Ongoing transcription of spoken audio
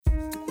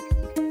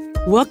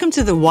Welcome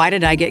to the Why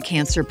Did I Get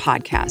Cancer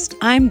podcast.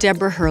 I'm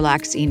Deborah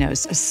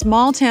Herlax-Enos, a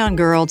small-town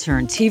girl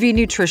turned TV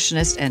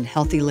nutritionist and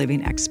healthy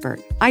living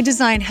expert. I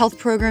design health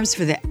programs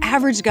for the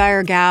average guy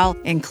or gal,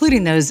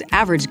 including those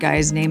average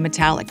guys named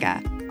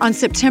Metallica. On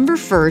September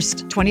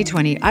 1st,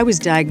 2020, I was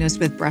diagnosed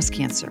with breast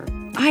cancer.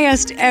 I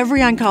asked every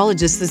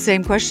oncologist the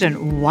same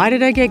question, why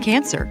did I get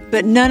cancer?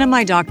 But none of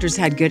my doctors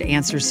had good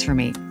answers for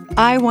me.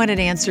 I wanted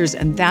answers,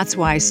 and that's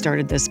why I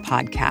started this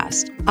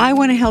podcast. I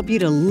want to help you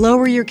to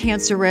lower your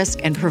cancer risk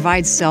and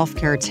provide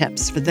self-care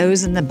tips for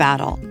those in the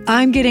battle.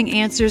 I'm getting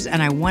answers,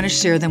 and I want to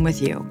share them with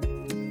you.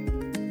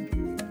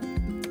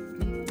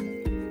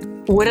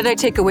 What did I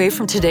take away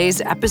from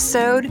today's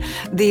episode?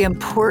 The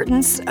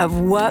importance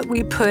of what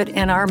we put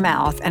in our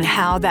mouth and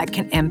how that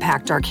can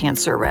impact our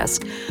cancer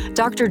risk.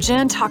 Dr.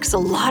 Jen talks a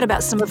lot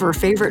about some of her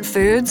favorite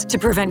foods to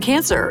prevent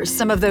cancer.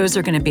 Some of those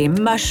are going to be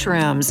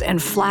mushrooms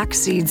and flax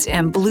seeds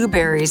and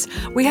blueberries.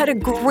 We had a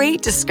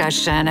great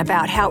discussion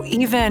about how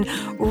even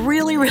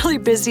really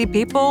busy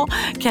people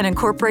can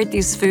incorporate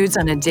these foods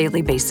on a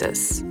daily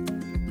basis.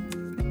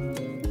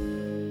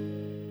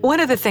 One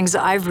of the things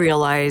I've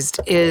realized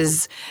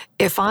is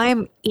if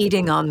I'm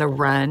eating on the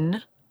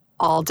run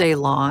all day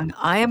long,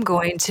 I am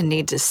going to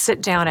need to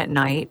sit down at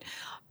night,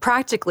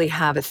 practically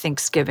have a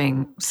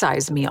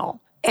Thanksgiving-sized meal.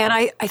 And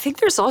I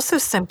think there's also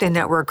something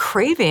that we're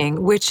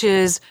craving, which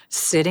is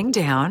sitting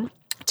down,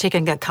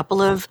 taking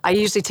I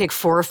usually take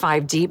 4 or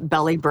 5 deep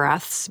belly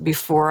breaths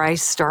before I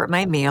start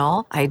my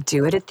meal. I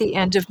do it at the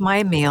end of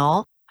my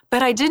meal,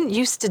 but I didn't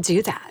used to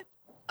do that.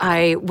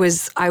 I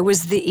was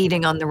the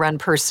eating on the run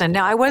person.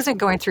 Now, I wasn't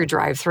going through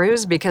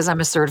drive-thrus because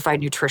I'm a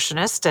certified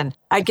nutritionist and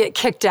I'd get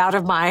kicked out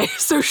of my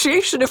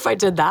association if I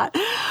did that.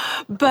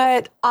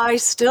 But I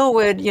still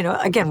would,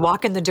 again,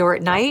 walk in the door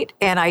at night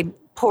and I'd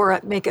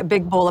make a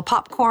big bowl of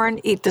popcorn,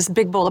 eat this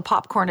big bowl of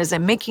popcorn as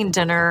I'm making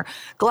dinner,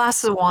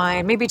 glass of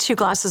wine, maybe 2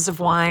 glasses of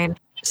wine,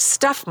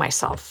 stuff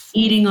myself.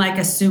 Eating like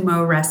a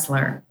sumo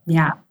wrestler.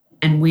 Yeah.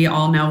 And we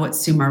all know what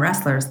sumo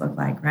wrestlers look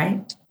like,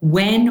 right?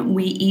 When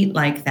we eat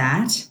like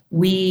that,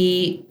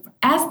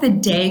 as the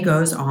day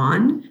goes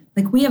on,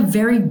 we have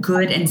very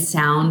good and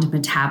sound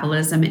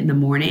metabolism in the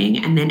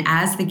morning. And then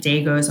as the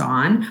day goes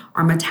on,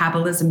 our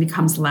metabolism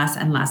becomes less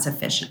and less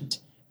efficient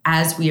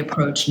as we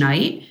approach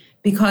night.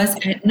 Because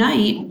at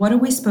night, what are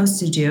we supposed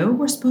to do?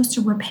 We're supposed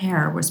to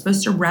repair. We're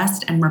supposed to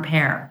rest and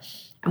repair.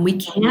 And we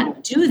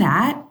can't do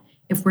that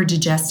if we're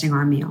digesting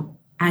our meal.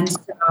 And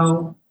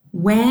so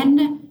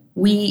when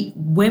we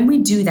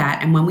do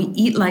that and when we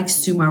eat like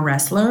sumo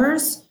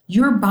wrestlers,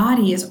 your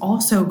body is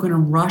also going to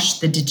rush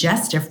the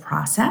digestive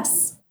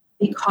process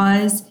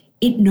because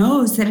it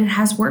knows that it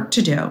has work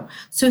to do.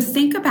 So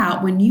think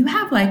about when you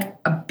have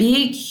a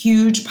big,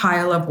 huge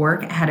pile of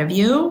work ahead of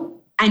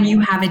you and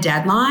you have a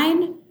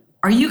deadline,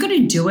 are you going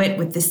to do it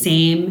with the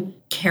same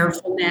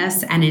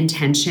carefulness and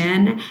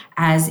intention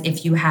as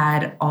if you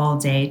had all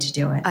day to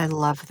do it? I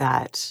love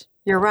that.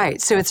 You're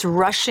right. So it's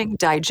rushing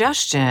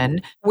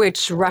digestion,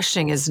 which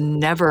rushing is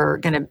never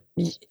going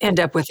to end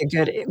up with a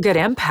good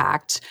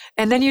impact.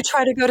 And then you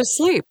try to go to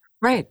sleep,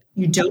 right?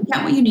 You don't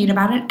get what you need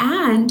about it.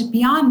 And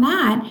beyond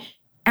that,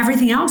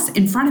 everything else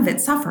in front of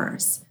it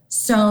suffers.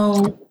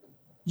 So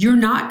you're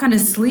not going to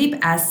sleep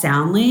as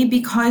soundly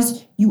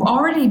because you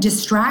already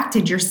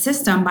distracted your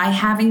system by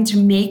having to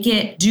make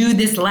it do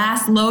this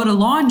last load of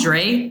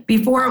laundry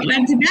before it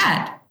went to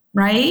bed,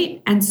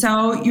 right? And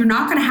so you're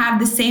not going to have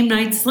the same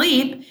night's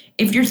sleep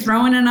if you're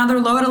throwing another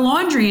load of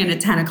laundry in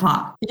at 10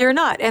 o'clock. You're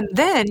not. And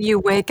then you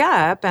wake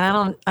up, and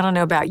I don't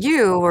know about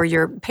you or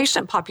your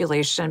patient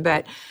population,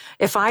 but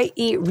if I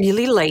eat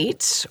really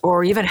late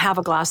or even have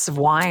a glass of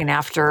wine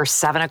after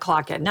 7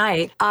 o'clock at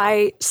night,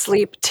 I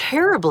sleep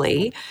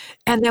terribly.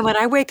 And then when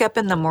I wake up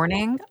in the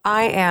morning,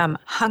 I am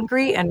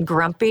hungry and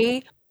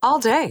grumpy all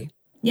day.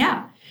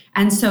 Yeah.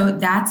 And so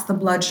that's the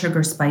blood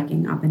sugar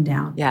spiking up and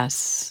down.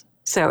 Yes.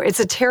 So it's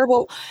a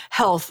terrible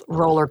health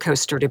roller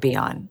coaster to be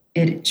on.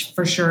 It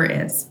for sure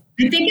is.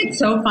 I think it's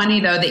so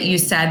funny, though, that you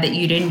said that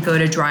you didn't go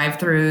to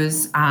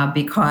drive-thrus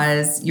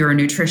because you're a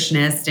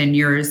nutritionist and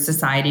your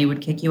society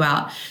would kick you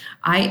out.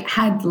 I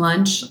had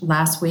lunch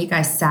last week.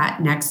 I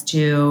sat next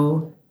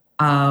to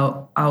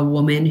a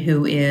woman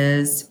who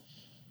is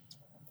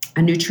a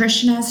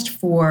nutritionist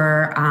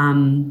for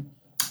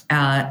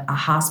a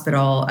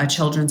hospital, a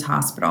children's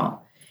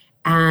hospital.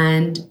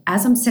 And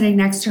as I'm sitting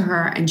next to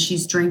her and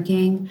she's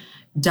drinking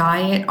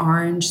diet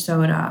orange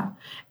soda,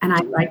 and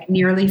I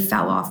nearly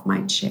fell off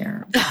my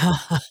chair.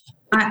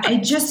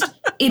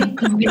 It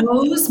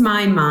blows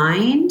my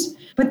mind.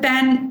 But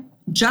then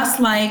just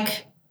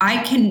like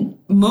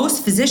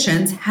most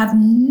physicians have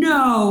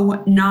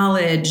no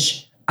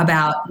knowledge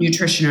about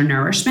nutrition or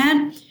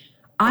nourishment.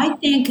 I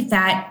think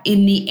that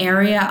in the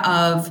area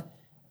of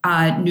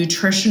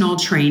nutritional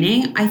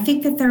training, I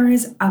think that there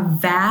is a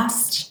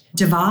vast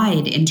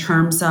divide in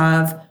terms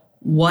of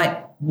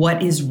what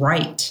is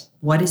right,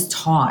 what is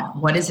taught,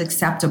 what is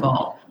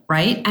acceptable,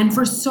 right? And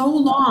for so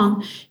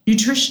long,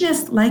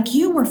 nutritionists like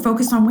you were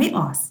focused on weight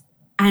loss.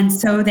 And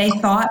so they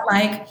thought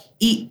like,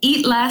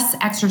 eat less,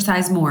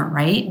 exercise more,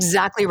 right?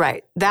 Exactly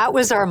right. That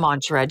was our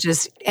mantra,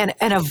 just and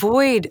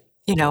avoid,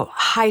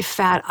 high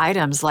fat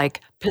items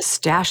like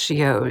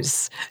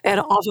pistachios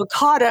and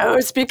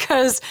avocados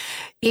because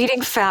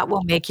eating fat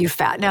will make you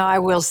fat. Now, I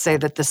will say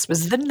that this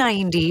was the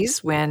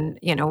 90s when,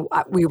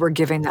 we were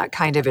giving that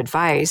kind of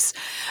advice.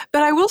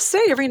 But I will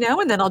say every now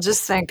and then I'll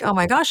just think, oh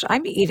my gosh,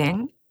 I'm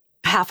eating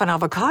half an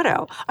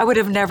avocado. I would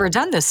have never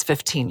done this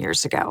 15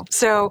 years ago.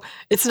 So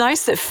it's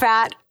nice that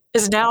fat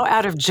is now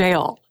out of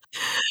jail.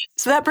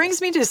 So that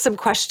brings me to some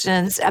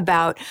questions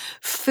about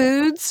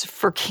foods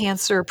for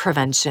cancer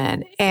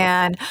prevention.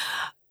 And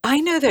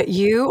I know that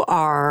you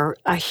are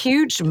a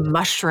huge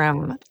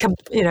mushroom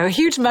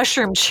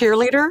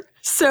cheerleader.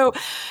 So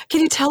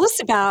can you tell us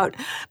about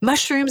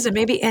mushrooms and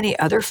maybe any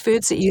other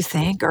foods that you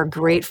think are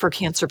great for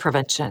cancer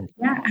prevention?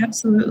 Yeah,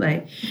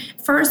 absolutely.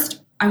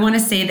 First, I want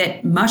to say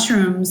that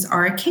mushrooms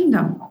are a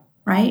kingdom,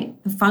 right?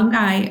 The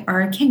fungi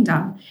are a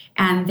kingdom.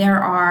 And there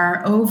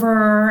are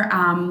over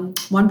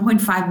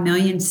 1.5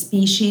 million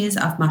species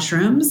of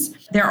mushrooms.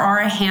 There are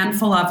a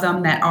handful of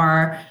them that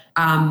are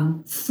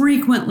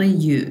frequently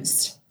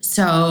used.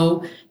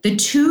 So the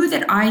two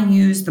that I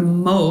use the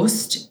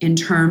most in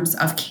terms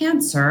of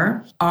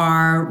cancer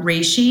are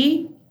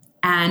reishi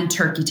and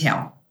turkey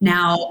tail.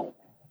 Now,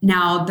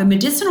 the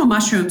medicinal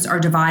mushrooms are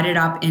divided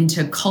up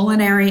into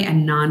culinary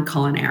and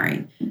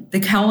non-culinary. The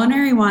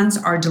culinary ones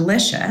are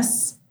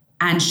delicious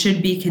and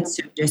should be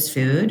consumed as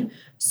food.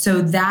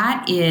 So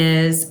that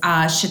is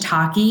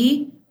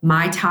shiitake,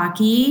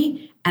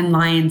 maitake, and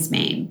lion's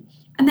mane.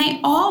 And they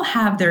all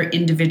have their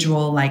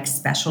individual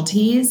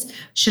specialties.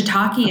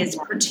 Shiitake is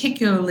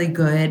particularly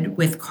good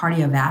with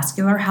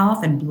cardiovascular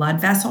health and blood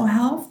vessel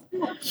health.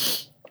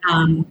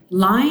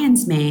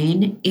 Lion's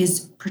mane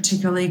is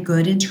particularly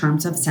good in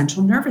terms of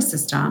central nervous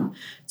system.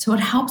 So it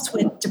helps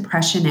with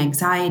depression,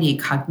 anxiety,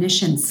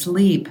 cognition,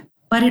 sleep,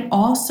 but it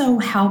also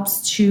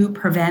helps to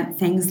prevent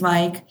things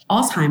like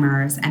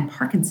Alzheimer's and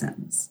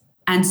Parkinson's.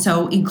 And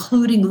so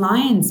including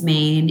lion's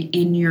mane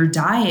in your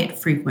diet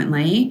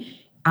frequently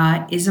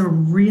is a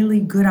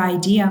really good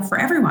idea for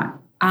everyone.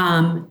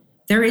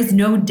 There is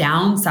no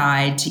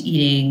downside to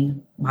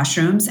eating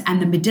mushrooms,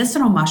 and the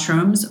medicinal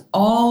mushrooms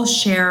all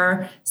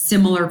share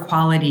similar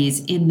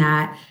qualities in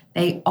that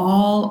they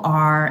all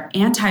are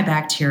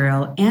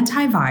antibacterial,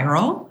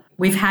 antiviral.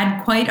 We've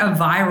had quite a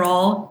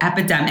viral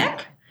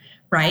epidemic,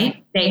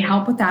 right? They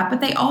help with that,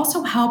 but they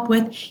also help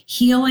with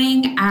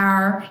healing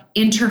our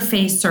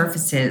interface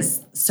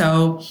surfaces.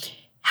 So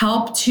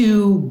help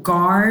to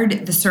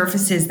guard the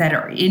surfaces that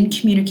are in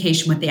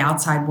communication with the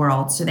outside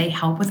world. So they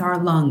help with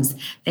our lungs,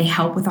 they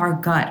help with our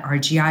gut, our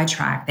GI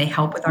tract, they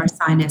help with our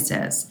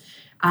sinuses.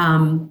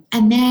 And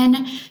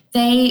then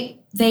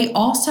they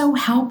also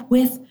help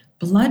with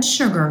blood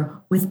sugar,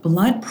 with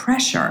blood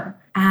pressure.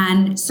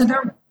 And so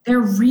they're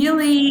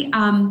really,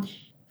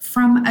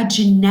 from a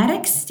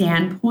genetic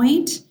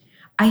standpoint,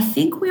 I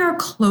think we are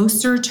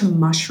closer to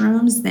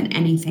mushrooms than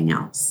anything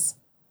else.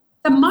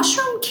 The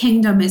mushroom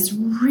kingdom is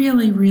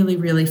really, really,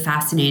 really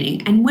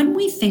fascinating. And when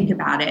we think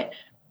about it,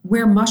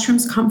 where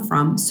mushrooms come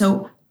from,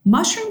 so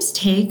mushrooms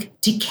take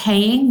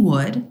decaying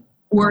wood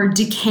or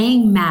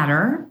decaying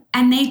matter,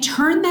 and they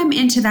turn them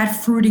into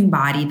that fruiting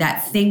body,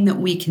 that thing that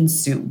we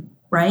consume,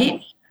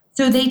 right?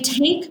 So they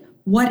take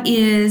what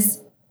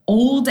is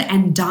old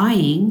and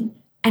dying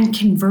and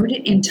convert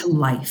it into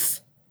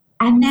life.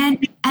 And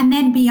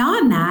then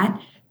beyond that,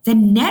 the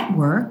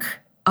network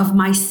of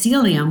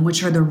mycelium,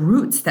 which are the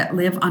roots that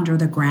live under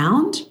the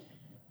ground,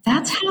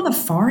 that's how the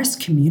forest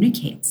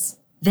communicates.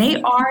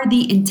 They are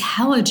the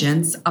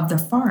intelligence of the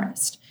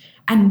forest.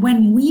 And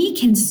when we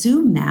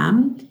consume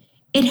them,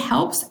 it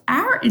helps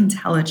our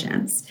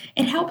intelligence.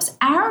 It helps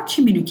our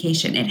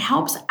communication. It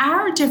helps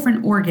our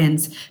different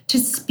organs to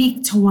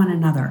speak to one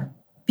another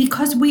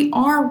because we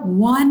are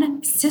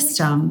one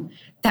system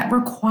that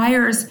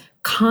requires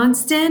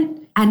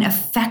constant and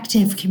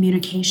effective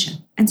communication.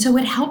 And so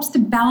it helps to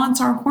balance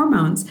our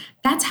hormones.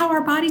 That's how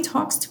our body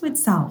talks to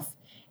itself.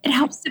 It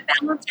helps to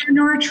balance our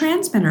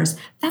neurotransmitters.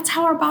 That's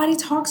how our body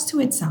talks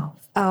to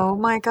itself. Oh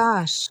my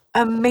gosh.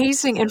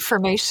 Amazing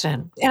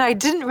information. And I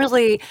didn't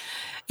really,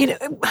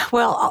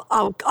 well,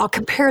 I'll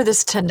compare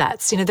this to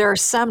nuts. There are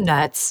some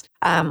nuts,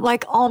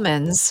 like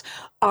almonds,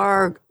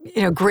 are,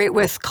 great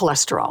with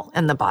cholesterol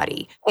in the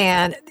body.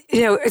 And,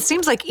 it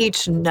seems like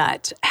each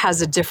nut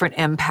has a different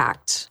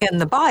impact in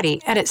the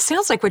body. And it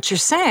sounds like what you're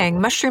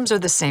saying, mushrooms are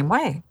the same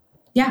way.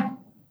 Yeah,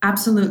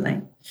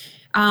 absolutely.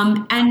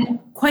 And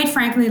quite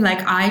frankly,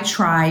 I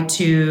try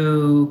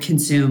to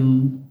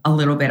consume a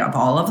little bit of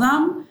all of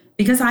them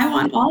because I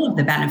want all of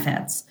the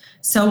benefits.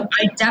 So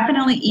I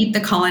definitely eat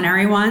the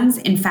culinary ones.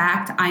 In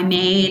fact, I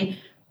made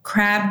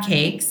crab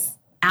cakes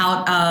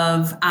out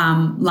of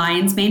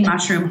lion's mane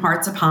mushroom,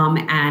 hearts of palm,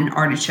 and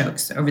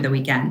artichokes over the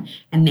weekend.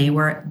 And they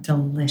were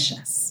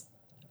delicious.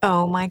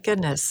 Oh my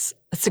goodness.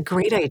 That's a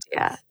great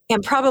idea.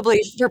 And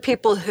probably for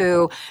people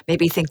who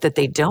maybe think that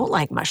they don't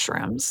like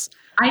mushrooms.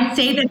 I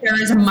say that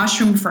there is a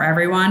mushroom for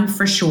everyone,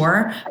 for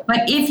sure.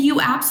 But if you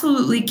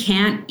absolutely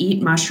can't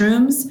eat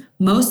mushrooms,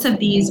 most of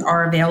these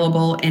are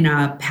available in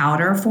a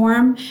powder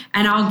form.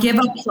 And I'll give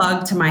a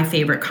plug to my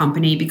favorite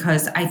company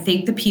because I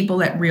think the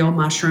people at Real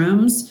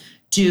Mushrooms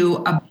do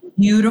a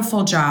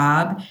beautiful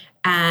job,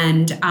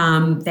 and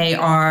they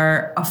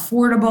are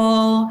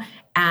affordable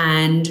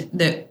and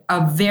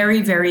a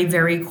very, very,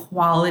 very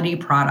quality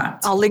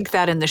product. I'll link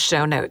that in the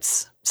show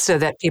notes so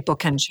that people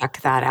can check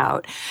that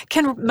out.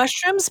 Can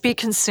mushrooms be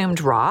consumed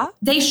raw?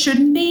 They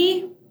shouldn't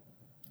be.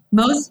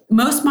 Most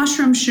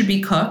mushrooms should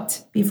be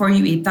cooked before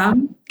you eat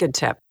them. Good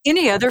tip.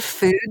 Any other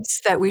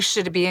foods that we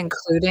should be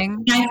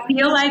including? I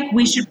feel like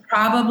we should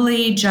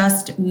probably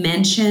just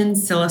mention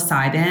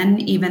psilocybin,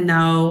 even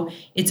though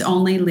it's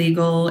only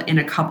legal in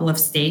a couple of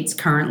states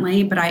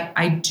currently. But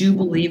I do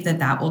believe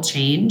that will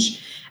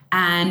change.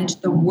 And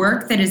the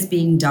work that is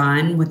being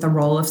done with the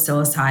role of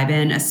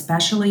psilocybin,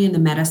 especially in the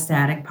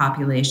metastatic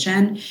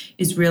population,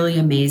 is really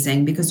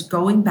amazing because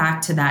going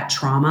back to that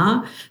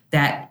trauma,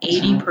 that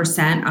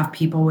 80% of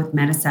people with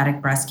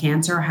metastatic breast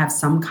cancer have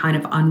some kind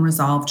of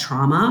unresolved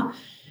trauma,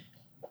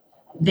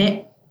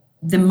 the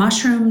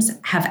mushrooms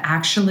have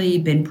actually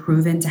been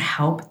proven to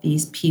help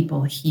these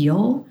people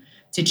heal,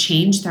 to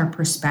change their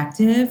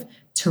perspective,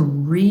 to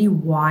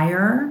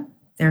rewire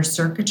their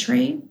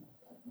circuitry.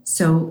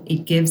 So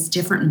it gives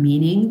different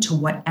meaning to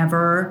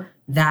whatever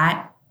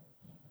that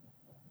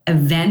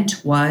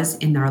event was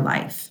in their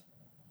life.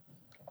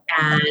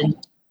 And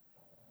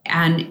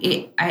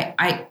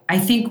I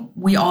think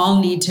we all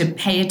need to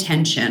pay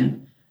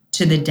attention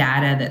to the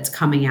data that's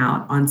coming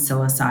out on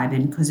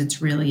psilocybin because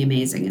it's really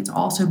amazing. It's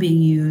also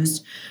being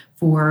used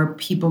for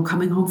people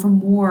coming home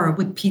from war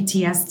with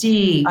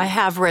PTSD. I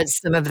have read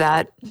some of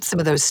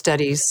those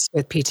studies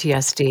with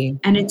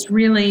PTSD. And it's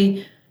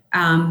really...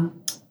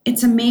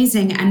 it's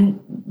amazing. And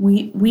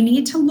we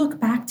need to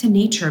look back to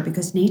nature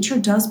because nature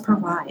does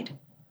provide.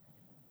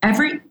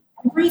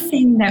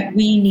 Everything that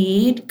we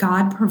need,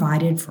 God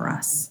provided for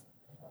us.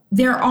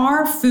 There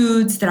are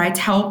foods that I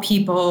tell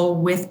people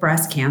with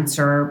breast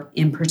cancer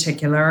in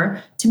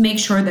particular to make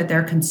sure that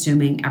they're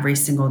consuming every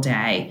single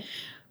day.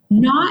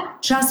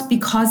 Not just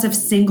because of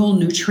single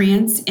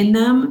nutrients in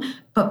them,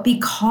 but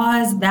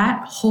because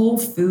that whole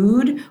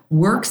food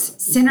works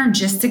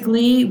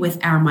synergistically with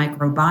our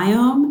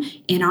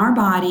microbiome in our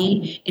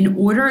body in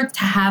order to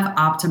have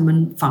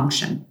optimum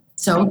function.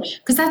 So,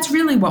 because that's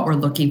really what we're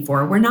looking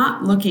for. We're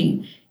not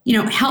looking,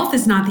 health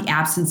is not the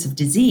absence of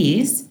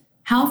disease.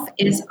 Health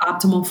is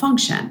optimal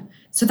function.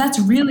 So that's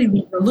really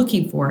what we're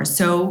looking for.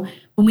 So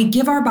when we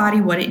give our body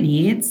what it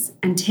needs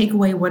and take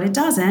away what it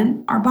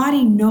doesn't, our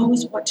body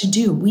knows what to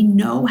do. We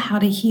know how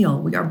to heal.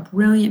 We are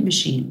brilliant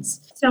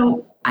machines.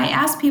 So I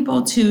ask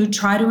people to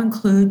try to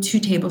include 2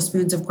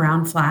 tablespoons of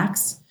ground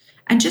flax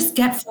and just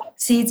get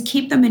flax seeds,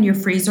 keep them in your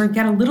freezer,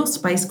 get a little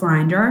spice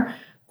grinder,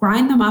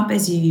 grind them up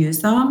as you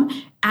use them,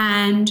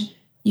 and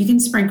you can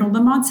sprinkle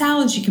them on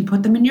salads. You can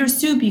put them in your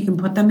soup. You can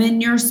put them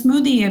in your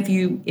smoothie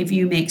if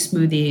you make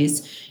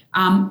smoothies.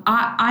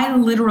 I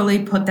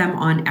literally put them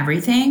on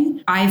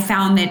everything. I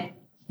found that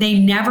they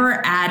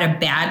never add a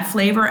bad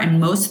flavor, and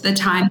most of the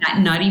time that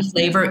nutty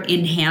flavor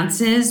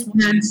enhances.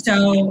 And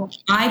so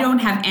I don't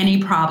have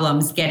any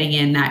problems getting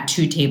in that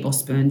 2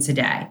 tablespoons a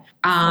day.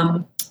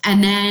 And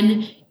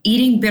then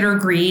eating bitter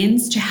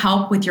greens to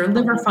help with your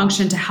liver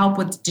function, to help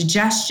with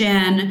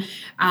digestion.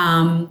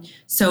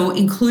 So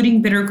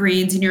including bitter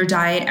greens in your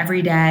diet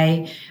every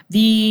day.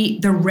 The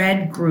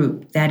red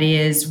group that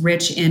is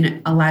rich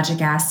in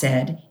ellagic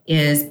acid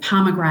is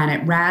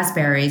pomegranate,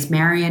 raspberries,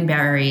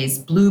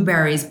 marionberries,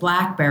 blueberries,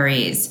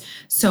 blackberries.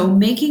 So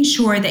making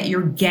sure that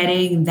you're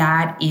getting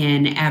that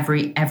in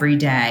every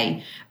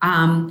day.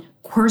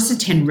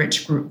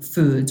 Quercetin-rich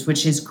foods,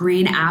 which is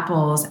green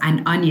apples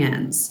and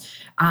onions.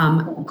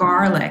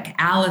 Garlic,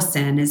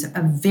 allicin is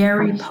a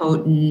very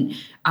potent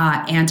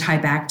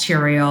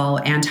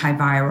antibacterial,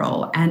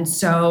 antiviral. And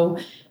so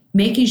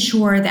making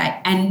sure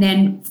that, and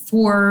then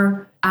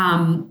for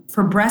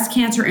breast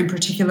cancer in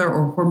particular,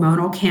 or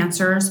hormonal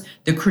cancers,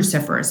 the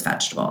cruciferous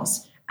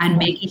vegetables, and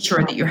making sure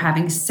that you're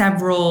having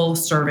several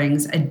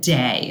servings a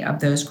day of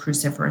those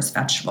cruciferous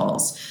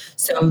vegetables.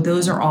 So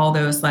those are all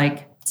those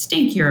like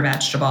stinkier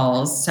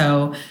vegetables.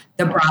 So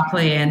the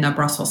broccoli and the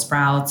Brussels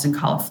sprouts and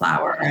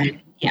cauliflower,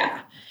 and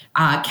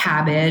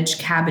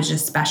cabbage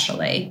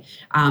especially.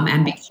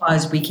 And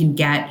because we can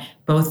get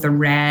both the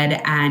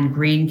red and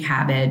green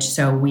cabbage,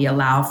 so we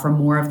allow for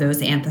more of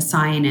those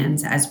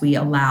anthocyanins as we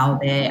allow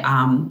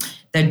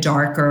the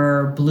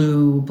darker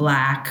blue,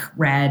 black,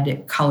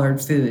 red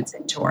colored foods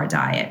into our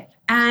diet.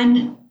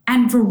 And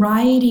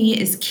variety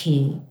is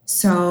key.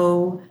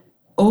 So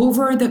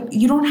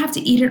you don't have to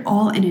eat it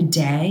all in a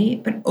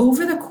day, but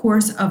over the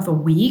course of a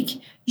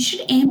week, you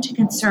should aim to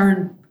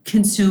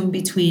consume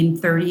between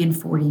 30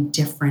 and 40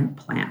 different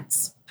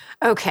plants.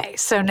 Okay,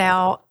 so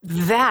now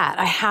that,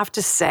 I have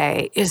to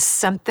say, is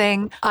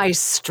something I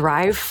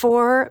strive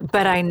for,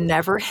 but I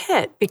never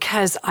hit,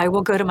 because I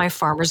will go to my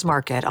farmer's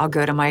market, I'll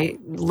go to my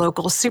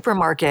local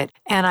supermarket,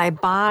 and I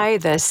buy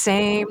the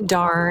same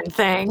darn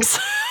things.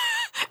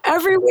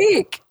 every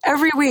week,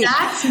 every week.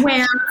 That's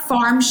where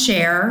Farm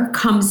Share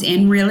comes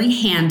in really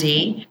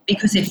handy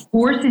because it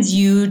forces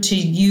you to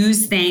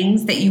use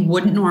things that you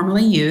wouldn't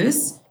normally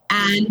use.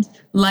 And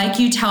like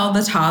you tell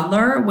the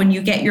toddler, when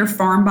you get your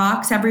farm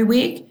box every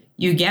week,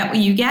 you get what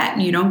you get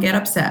and you don't get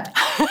upset.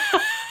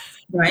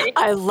 Right?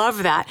 I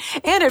love that.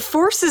 And it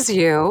forces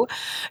you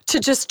to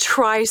just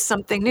try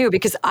something new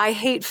because I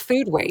hate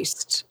food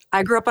waste.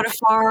 I grew up on a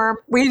farm.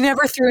 We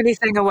never threw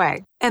anything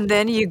away. And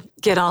then you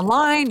get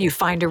online, you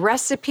find a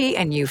recipe,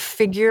 and you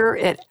figure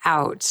it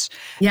out.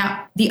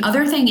 Yeah. The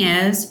other thing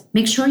is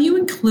make sure you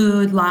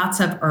include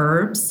lots of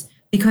herbs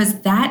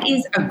because that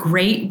is a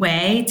great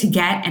way to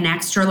get an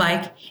extra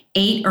like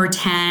 8 or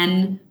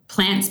 10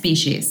 plant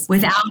species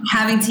without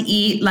having to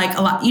eat like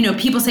a lot. You know,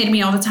 people say to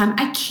me all the time,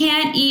 I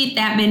can't eat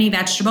that many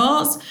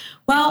vegetables.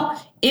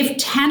 Well, if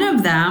 10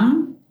 of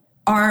them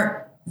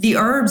are the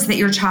herbs that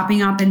you're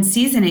chopping up and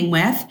seasoning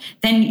with,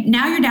 then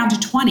now you're down to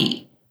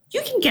 20.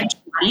 You can get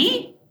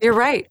 20. You're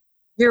right.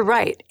 You're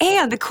right.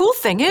 And the cool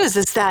thing is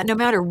that no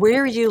matter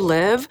where you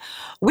live,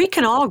 we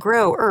can all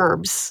grow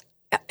herbs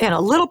in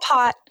a little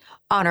pot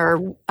on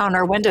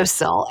our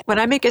windowsill. When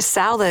I make a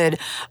salad,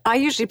 I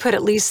usually put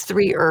at least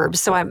 3 herbs.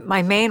 So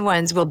my main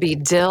ones will be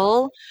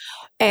dill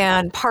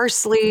and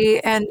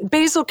parsley, and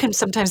basil can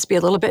sometimes be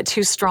a little bit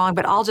too strong,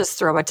 but I'll just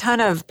throw a ton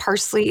of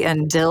parsley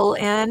and dill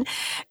in.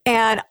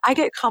 And I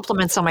get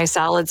compliments on my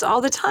salads all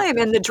the time.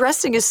 And the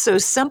dressing is so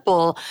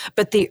simple,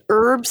 but the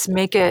herbs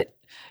make it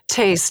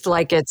taste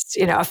like it's,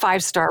 a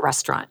 5-star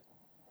restaurant.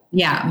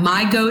 Yeah,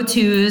 my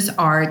go-tos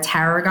are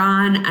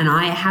tarragon, and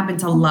I happen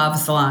to love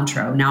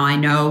cilantro. Now, I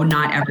know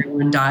not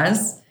everyone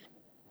does,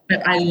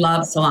 but I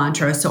love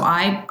cilantro. So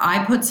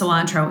I put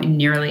cilantro in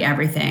nearly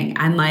everything.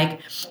 And like,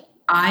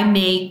 I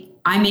make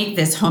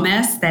this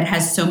hummus that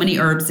has so many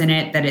herbs in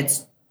it that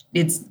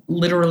it's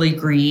literally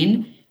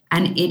green.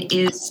 And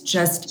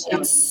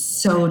it's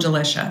so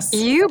delicious.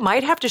 You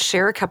might have to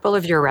share a couple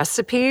of your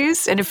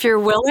recipes. And if you're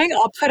willing,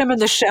 I'll put them in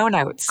the show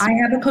notes. I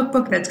have a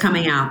cookbook that's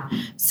coming out.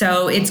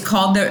 So it's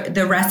called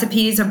The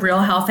Recipes of Real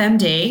Health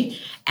MD.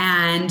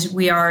 And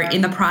we are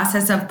in the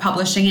process of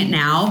publishing it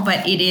now.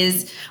 But it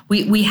is,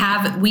 we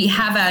have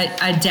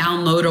a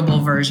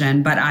downloadable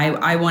version, but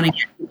I want to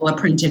get people a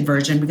printed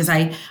version because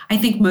I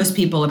think most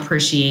people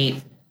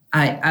appreciate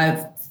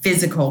a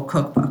physical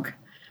cookbook.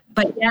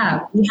 But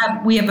yeah,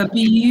 we have a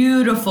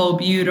beautiful,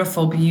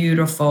 beautiful,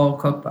 beautiful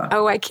cookbook.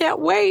 Oh, I can't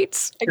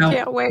wait. I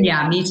can't wait.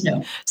 Yeah, me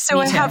too. So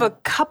I have a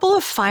couple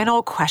of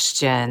final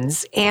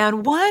questions.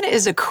 And one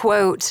is a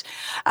quote.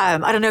 I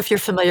don't know if you're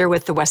familiar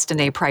with the Weston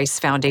A. Price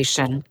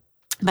Foundation,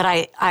 but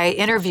I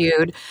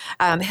interviewed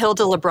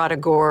Hilda Labrada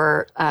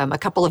Gore a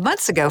couple of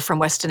months ago from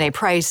Weston A.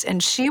 Price,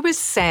 and she was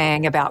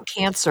saying about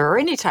cancer or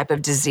any type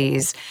of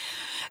disease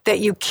that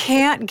you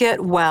can't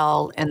get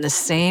well in the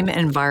same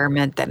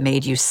environment that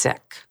made you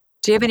sick.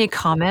 Do you have any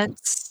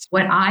comments?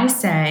 What I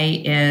say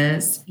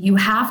is you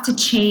have to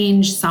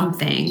change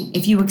something.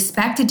 If you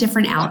expect a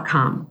different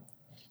outcome,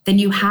 then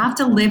you have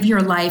to live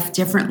your life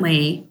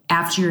differently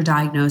after your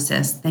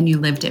diagnosis than you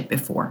lived it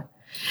before.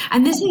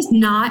 And this is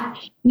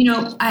not,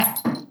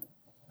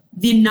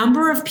 the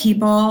number of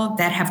people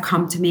that have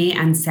come to me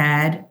and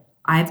said,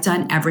 I've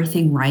done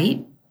everything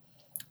right,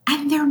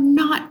 and they're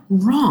not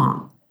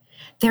wrong.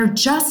 They're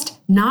just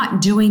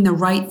not doing the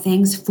right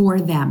things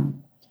for them.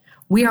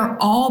 We are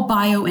all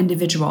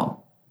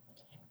bio-individual.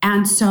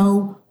 And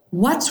so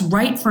what's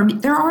right for me,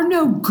 there are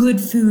no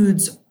good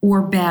foods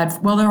or bad,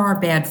 well, there are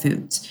bad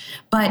foods,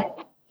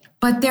 but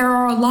there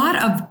are a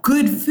lot of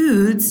good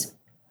foods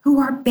who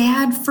are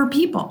bad for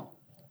people.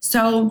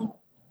 So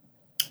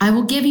I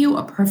will give you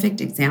a perfect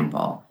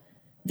example.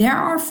 There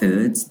are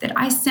foods that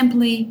I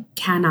simply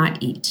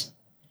cannot eat.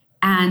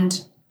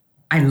 And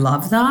I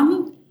love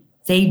them.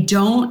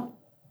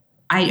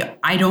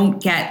 I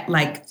don't get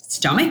like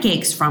stomach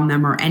aches from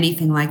them or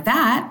anything like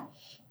that,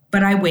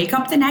 but I wake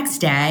up the next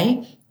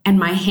day and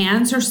my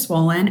hands are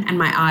swollen and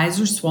my eyes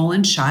are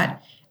swollen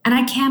shut and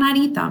I cannot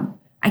eat them.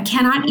 I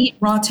cannot eat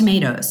raw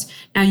tomatoes.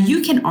 Now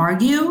you can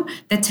argue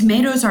that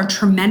tomatoes are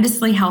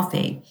tremendously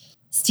healthy.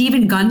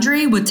 Stephen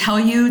Gundry would tell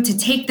you to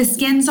take the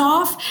skins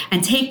off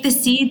and take the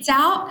seeds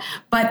out,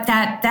 but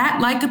that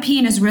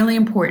lycopene is really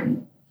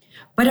important.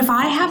 But if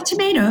I have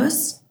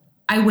tomatoes,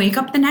 I wake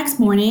up the next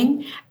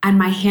morning and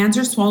my hands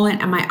are swollen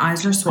and my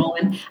eyes are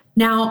swollen.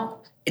 Now,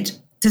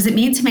 does it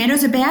mean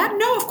tomatoes are bad?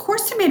 No, of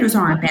course tomatoes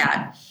aren't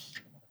bad.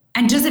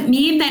 And does it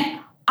mean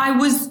that I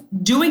was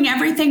doing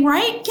everything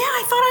right? Yeah,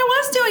 I thought I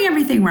was doing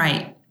everything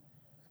right.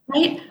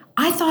 Right?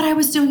 I thought I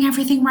was doing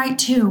everything right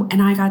too,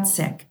 and I got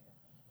sick.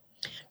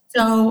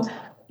 So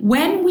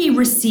when we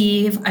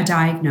receive a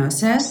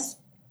diagnosis,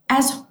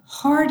 as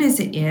hard as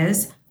it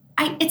is,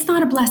 it's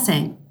not a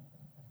blessing.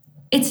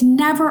 It's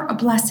never a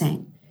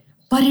blessing.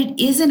 But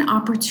it is an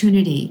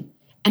opportunity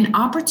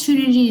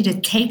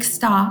to take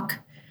stock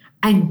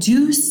and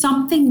do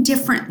something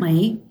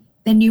differently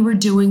than you were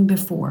doing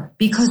before.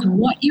 Because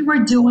what you were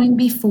doing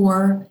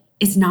before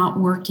is not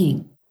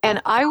working. And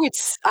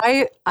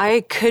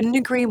I couldn't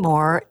agree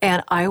more.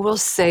 And I will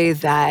say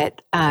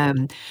that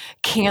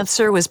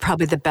cancer was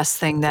probably the best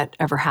thing that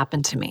ever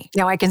happened to me.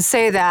 Now, I can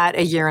say that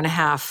a year and a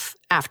half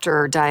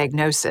after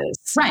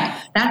diagnosis. Right.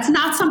 That's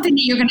not something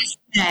that you're going to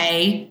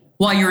say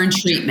while you're in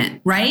treatment,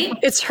 right?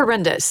 It's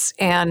horrendous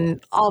and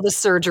all the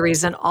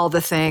surgeries and all the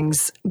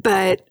things.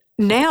 But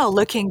now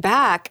looking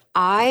back,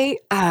 I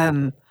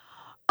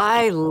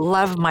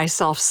love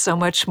myself so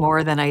much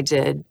more than I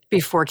did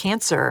before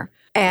cancer.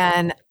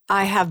 And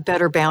I have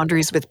better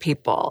boundaries with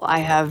people. I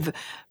have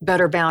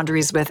better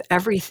boundaries with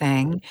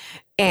everything.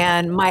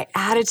 And my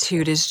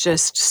attitude is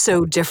just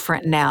so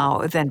different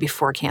now than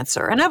before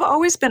cancer. And I've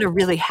always been a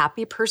really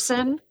happy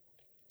person.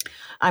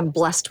 I'm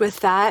blessed with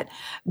that.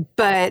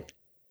 But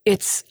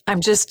I'm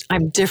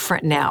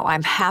different now.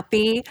 I'm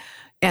happy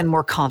and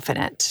more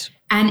confident.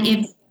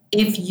 And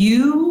if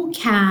you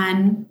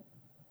can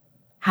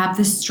have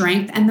the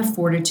strength and the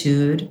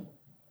fortitude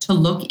to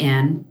look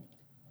in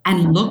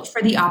and look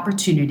for the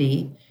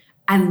opportunity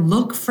and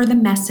look for the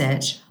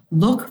message,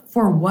 look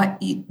for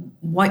what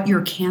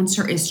your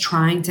cancer is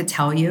trying to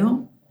tell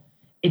you.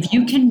 If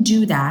you can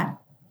do that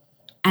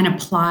and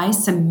apply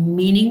some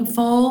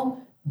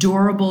meaningful,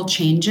 durable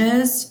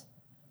changes,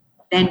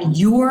 then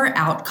your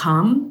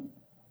outcome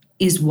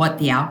is what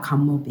the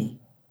outcome will be.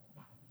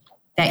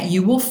 That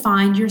you will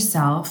find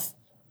yourself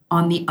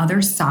on the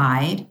other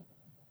side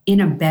in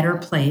a better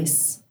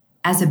place,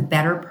 as a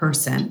better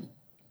person,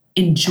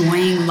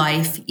 enjoying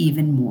life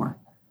even more.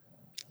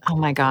 Oh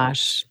my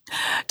gosh.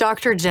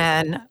 Dr.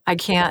 Jen, I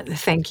can't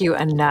thank you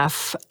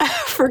enough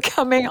for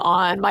coming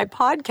on my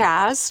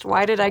podcast.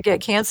 Why Did I Get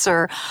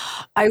Cancer?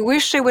 I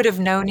wish I would have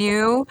known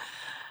you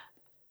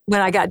when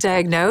I got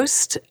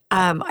diagnosed.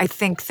 I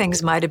think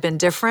things might have been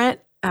different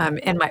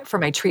for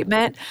my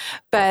treatment,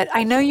 but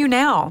I know you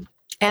now.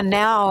 And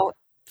now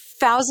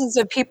thousands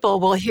of people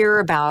will hear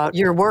about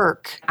your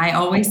work. I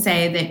always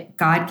say that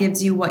God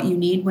gives you what you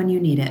need when you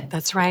need it.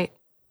 That's right.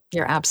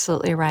 You're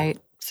absolutely right.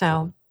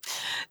 So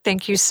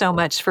thank you so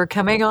much for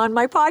coming on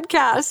my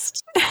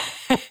podcast.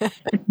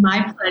 It's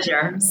my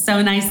pleasure.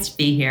 So nice to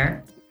be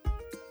here.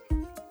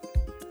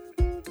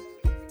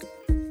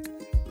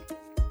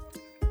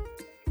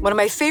 One of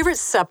my favorite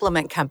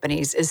supplement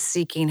companies is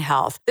Seeking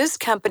Health. This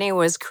company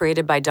was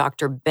created by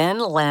Dr. Ben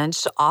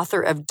Lynch,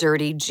 author of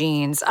Dirty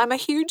Genes. I'm a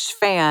huge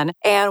fan,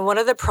 and one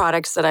of the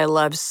products that I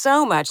love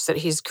so much that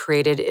he's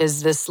created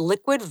is this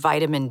liquid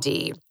vitamin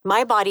D.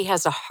 My body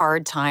has a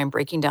hard time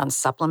breaking down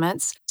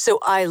supplements, so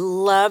I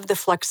love the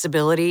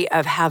flexibility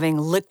of having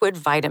liquid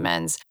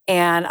vitamins.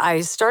 And I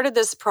started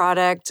this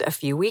product a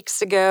few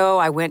weeks ago.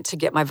 I went to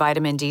get my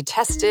vitamin D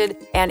tested,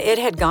 and it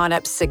had gone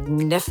up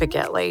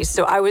significantly.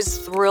 So I was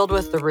thrilled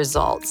with the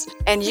results.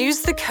 And use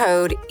the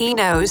code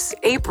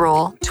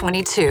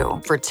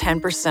ENOSAPRIL22 for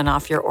 10%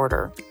 off your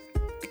order.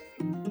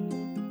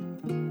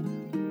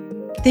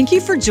 Thank you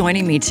for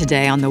joining me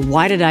today on the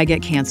Why Did I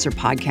Get Cancer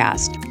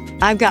podcast.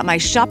 I've got my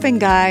shopping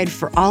guide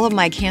for all of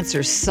my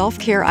cancer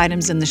self-care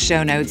items in the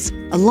show notes,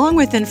 along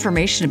with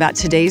information about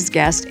today's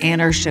guest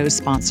and our show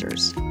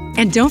sponsors.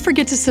 And don't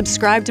forget to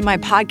subscribe to my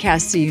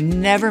podcast so you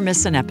never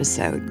miss an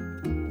episode.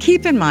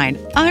 Keep in mind,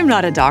 I'm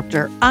not a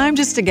doctor. I'm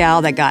just a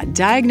gal that got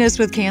diagnosed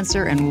with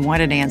cancer and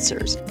wanted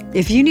answers.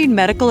 If you need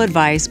medical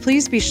advice,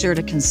 please be sure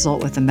to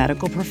consult with a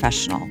medical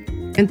professional.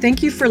 And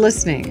thank you for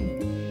listening.